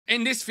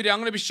In this video, I'm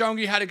going to be showing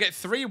you how to get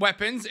 3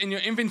 weapons in your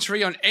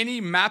inventory on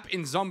any map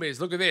in zombies.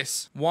 Look at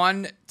this.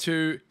 1,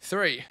 2,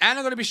 3. And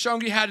I'm going to be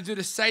showing you how to do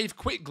the save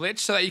quit glitch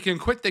so that you can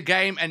quit the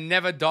game and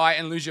never die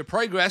and lose your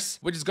progress,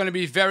 which is going to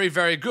be very,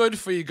 very good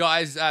for you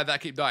guys that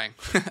keep dying.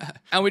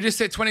 And we just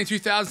hit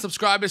 22,000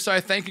 subscribers,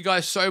 so thank you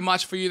guys so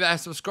much for you that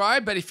have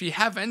subscribed. But if you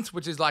haven't,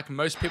 which is like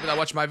most people that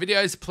watch my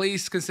videos,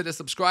 please consider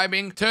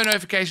subscribing. Turn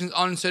notifications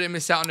on so you don't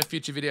miss out on the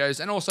future videos.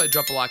 And also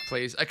drop a like,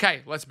 please.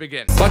 Okay, let's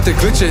begin. But the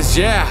glitches,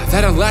 yeah,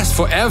 they don't last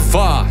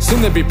forever.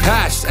 Soon they'll be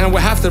patched, and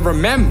we'll have to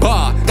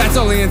remember that's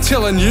only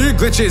until a new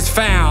glitch is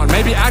found.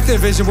 Maybe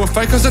Activision will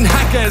focus on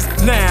hackers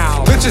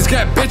now. Glitches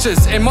get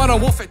bitches in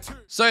Modern Warfare 2.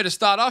 So to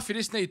start off, you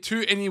just need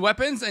 2 any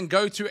weapons and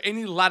go to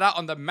any ladder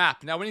on the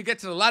map. Now, when you get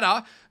to the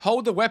ladder,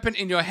 hold the weapon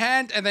in your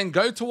hand and then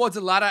go towards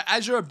the ladder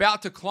as you're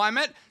about to climb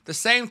it. The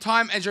same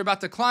time as you're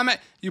about to climb it,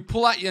 you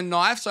pull out your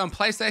knife. So on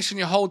PlayStation,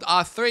 you hold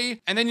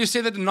R3 and then you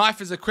see that the knife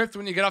is equipped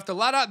when you get off the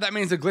ladder. That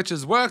means the glitch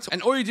has worked.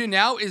 And all you do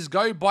now is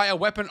go buy a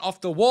weapon off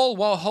the wall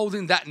while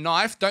holding that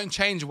knife. Don't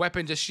change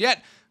weapon just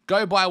yet.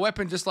 Go buy a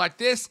weapon just like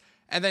this.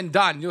 And then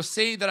done. You'll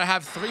see that I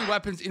have 3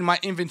 weapons in my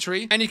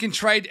inventory. And you can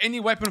trade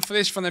any weapon for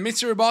this from the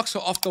mystery box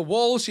or off the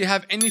walls. You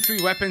have any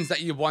 3 weapons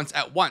that you want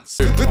at once.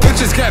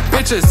 Glitches get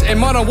bitches in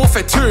Modern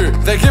Warfare 2.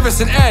 They give us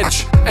an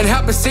edge and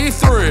help us see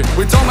through.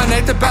 We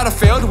dominate the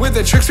battlefield with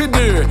the tricks we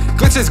do.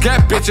 Glitches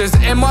get bitches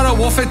in Modern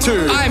Warfare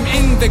 2. I'm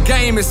in the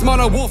game, it's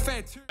Modern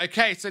Warfare 2.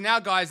 Okay, so now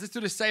guys, let's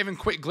do the save and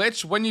quit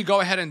glitch. When you go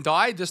ahead and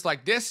die, just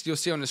like this, you'll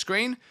see on the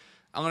screen.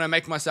 I'm going to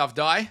make myself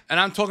die. And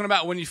I'm talking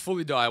about when you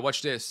fully die.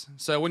 Watch this.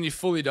 So when you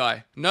fully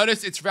die.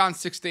 Notice it's round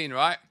 16,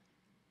 right?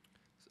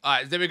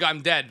 Alright, there we go.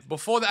 I'm dead.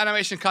 Before the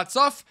animation cuts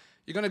off,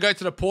 you're going to go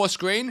to the pause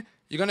screen.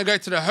 You're going to go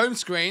to the home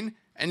screen.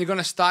 And you're going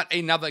to start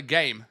another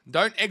game.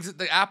 Don't exit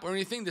the app or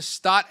anything. Just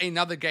start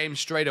another game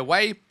straight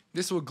away.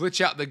 This will glitch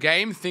out the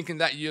game, thinking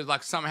that you're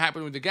like something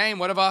happened with the game,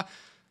 whatever.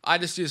 I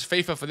just use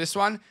FIFA for this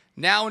one.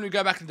 Now, when we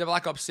go back to the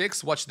Black Ops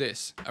 6, watch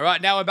this. All right,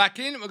 now we're back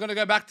in. We're going to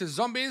go back to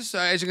zombies. So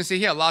as you can see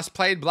here, last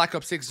played Black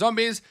Ops 6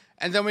 zombies.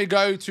 And then we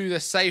go to the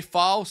save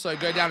file. So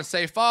go down to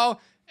save file.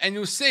 And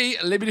you'll see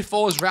Liberty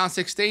Falls round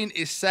 16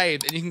 is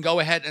saved. And you can go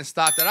ahead and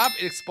start that up.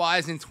 It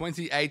expires in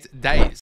 28 days.